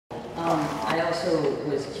I also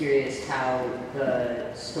was curious how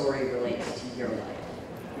the story relates to your life.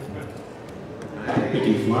 He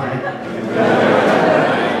can fly.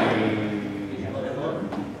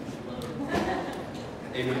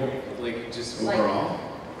 Like, just overall?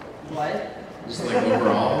 What? Just like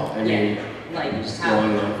overall? I mean, like just how?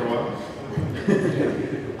 going on for a while?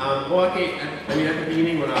 Well, okay, I mean, at the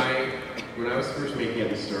beginning, when I was first making up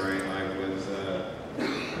the story, I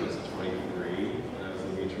was 23, and I was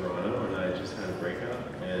living in Toronto, and I just had a breakup,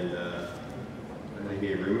 and I had a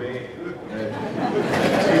gay roommate. I had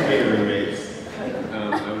 2 gay roommates.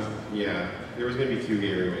 There was going to be 2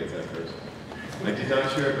 gay roommates at first. I did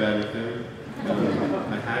not share a bed with him. I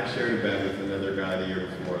had shared a bed with another guy the year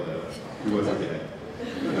before, though, who wasn't gay.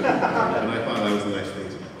 And I thought that was a nice thing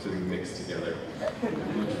to mix together.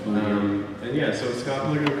 And yeah, so Scott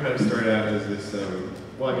Pilgrim kind of started out as this,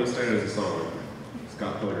 it started as a song,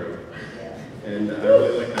 Scott Pilgrim. And I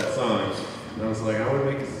really liked that song. And I was like, I want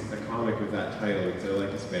to make a comic with that title because I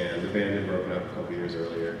like this band. The band had broken up a couple years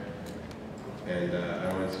earlier. And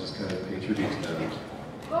I wanted to just kind of pay tribute to them.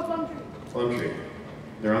 Plum Tree.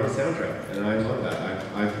 They're on the soundtrack, and I love that.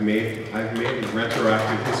 I've made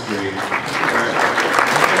retroactive history.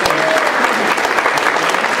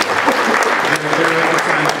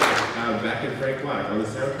 Back in Frank Black on the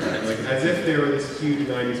soundtrack, like as if they were this huge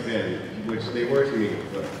 '90s band, which they were to me,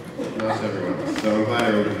 but not to everyone else. So I'm glad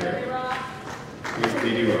they're over here.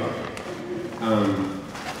 They do rock.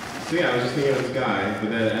 So yeah, I was just thinking of this guy, but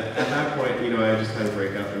then at that point, I just had a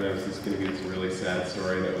breakup, and it was just going to be this really sad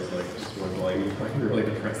story that was like just one volume, like really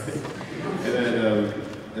depressing. And then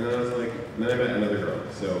I was like, and then I met another girl.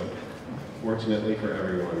 So fortunately for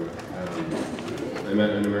everyone, I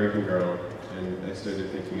met an American girl, and I started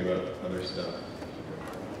thinking about other stuff.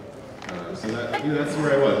 So that that's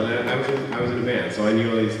where I was, and I was in a band, so I knew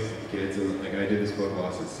all these kids, and like I did this book,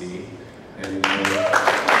 Lost at Sea, and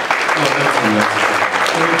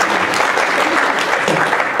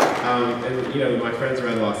and my friends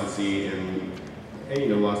read Lost at Sea,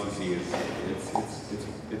 and Lost at Sea is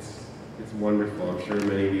it's wonderful. I'm sure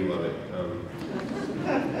many of you love it.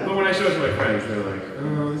 But when I show it to my friends, they're like,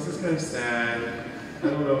 "Oh, this is kind of sad. I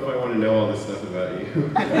don't know if I want to know all this stuff about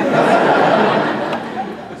you."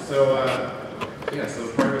 So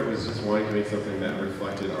part of it was just wanting to make something that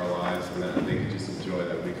reflected our lives and that they could just enjoy,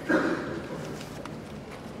 that we could.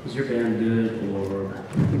 Was your band good, or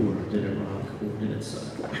did it rock, or did it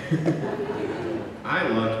suck? I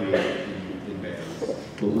loved being in bands.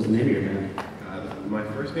 What was the name of your band? My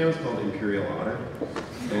first band was called Imperial Otter,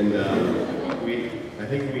 and there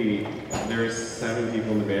were 7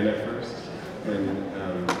 people in the band at first, and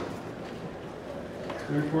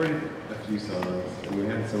we recorded a few songs, and we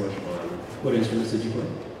had so much fun. What instruments did you play?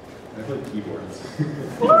 I played keyboards.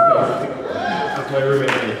 My roommate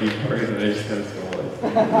played keyboards, and I just kind of stole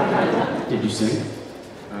it. Did you sing?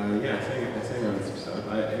 Yeah, I sang on some stuff.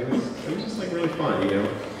 It was just like really fun,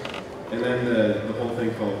 And then the whole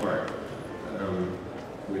thing fell apart,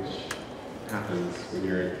 which happens when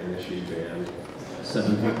you're in a shitty band.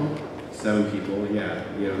 7 people? 7 people, yeah.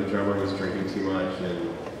 The drummer was drinking too much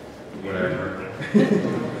and whatever.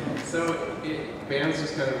 So bands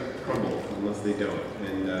just kind of crumble unless they don't.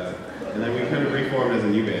 And then we kind of reformed as a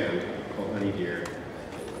new band called Honey Deer,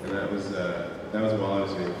 and that was while I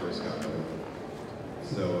was doing the first Scott Pilgrim.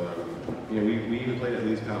 So we even played at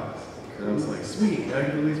Lee's Palace, and I was like, sweet, now I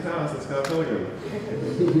can do Lee's Palace and Scott Pilgrim,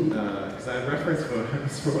 because I have reference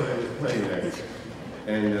photos for when I was playing there.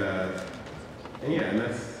 And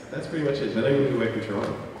that's pretty much it. Then I moved away from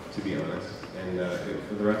Toronto, to be honest, and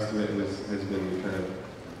for the rest of it has been kind of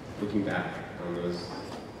looking back on those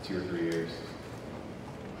 2 or 3 years.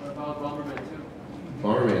 What about Bomberman 2?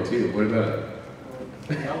 Bomberman 2, what about it?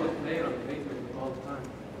 That was played on the basement all the time.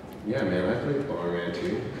 Yeah, man, I played Bomberman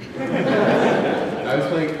 2. I was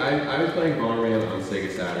playing Bomberman on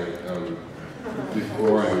Sega Saturn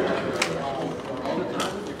before I moved to Toronto. All the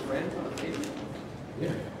time with your friends on the basement?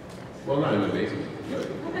 Yeah. Well, not in the basement, but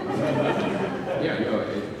yeah, no,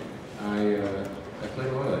 I played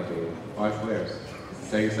a lot of that game. 5 players.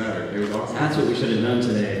 Sega Saturn. It was awesome. That's what we should have done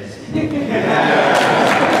today. 500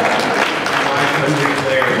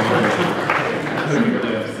 players. That would be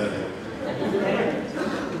really upsetting.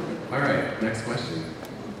 All right, next question.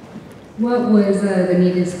 What was the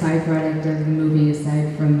neatest byproduct of the movie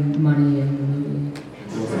aside from money in the movie?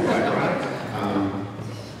 What was the byproduct?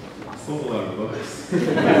 Sold a lot of books. I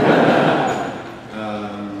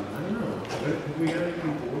don't know. Have we got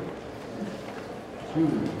anything cool?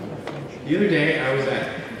 The other day, I was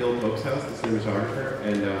at Bill Pope's house, the cinematographer,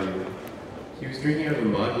 and he was drinking out of the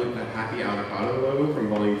mug with the Happy Avocado logo from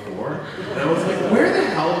Volume 4. And I was like, where the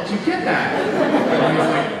hell did you get that? And he was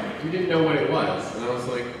like, you didn't know what it was. And I was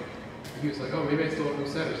like, he was like, oh, maybe I stole it from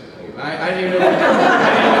set or something. I didn't even know.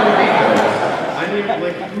 I didn't even,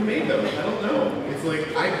 like, who made those? I don't know. It's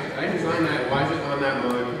like, I designed that. Why is it on that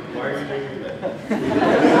mug? Why are you drinking that?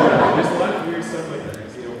 There's a lot of weird stuff like that.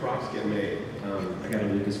 Because, props get made. I got a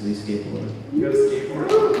Lucas Lee skateboard. You got a skateboard?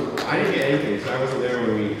 I didn't get anything, so I wasn't there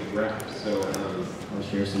when we wrapped. So, I'll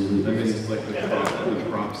share some I Lucas. missed like the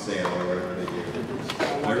prop sale or whatever they do.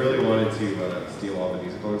 I really wanted to steal all the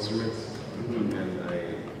musical instruments, and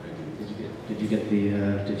I Did you get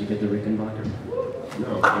the Rickenbacker?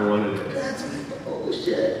 no, I wanted it. That's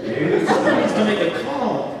bullshit. Somebody needs to make a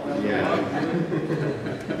call. Yeah.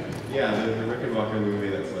 Yeah, the Rickenbacker movie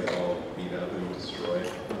that's like all beat up and destroyed.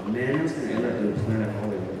 Oh man, that's gonna end up in Planet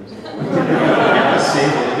Hollywood.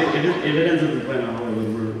 Save it. If it ends up in Planet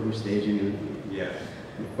Hollywood, we're staging it. Yeah.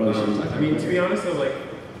 I mean, to be honest though, like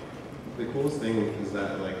the coolest thing is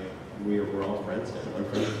that like we're all friends now. I'm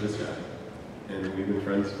friends with this guy, and we've been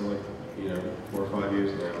friends for like 4 or 5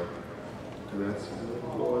 years now, and that's really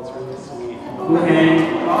cool. That's really sweet. Hey,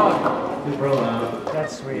 we bro out.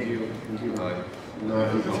 That's sweet. Would you hug? No, I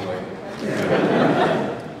think I'll like.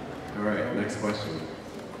 All right, next question.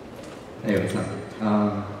 Hey, what's up?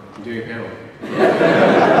 I'm doing a panel.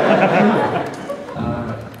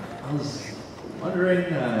 I was wondering,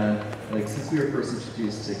 like, since we were first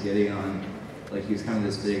introduced to Gideon, like, he was kind of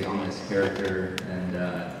this big, ominous character, and,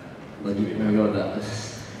 like, when we go to the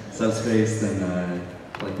subspace, then,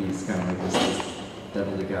 like, he's kind of like this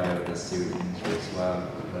devilly guy with a suit and short swab.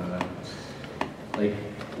 Like,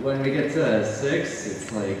 when we get to 6,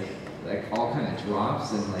 it's like all kind of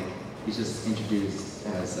drops, and, like, he's just introduced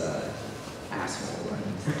as asshole, and,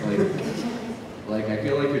 like, I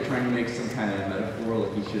feel like you're trying to make some kind of metaphor,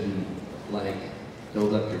 like you shouldn't, like,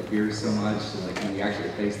 build up your fears so much, so, like, when you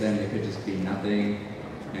actually face them, they could just be nothing,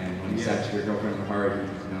 and when you stab your girlfriend in the heart,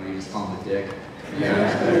 you just call him a dick.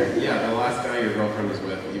 Yeah, the last guy your girlfriend was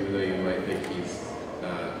with, even though you might think he's,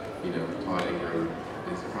 Todd Ingram,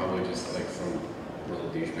 is probably just, like, some little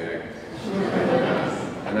douchebag.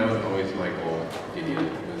 And that was always my goal, Gideon,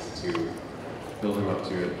 was to build him up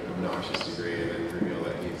to an obnoxious degree and then reveal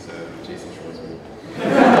that he's Jason Schwartzman.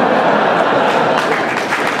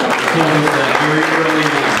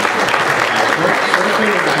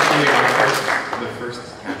 Schwartzman was actually the first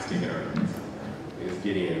casting in our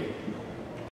Gideon.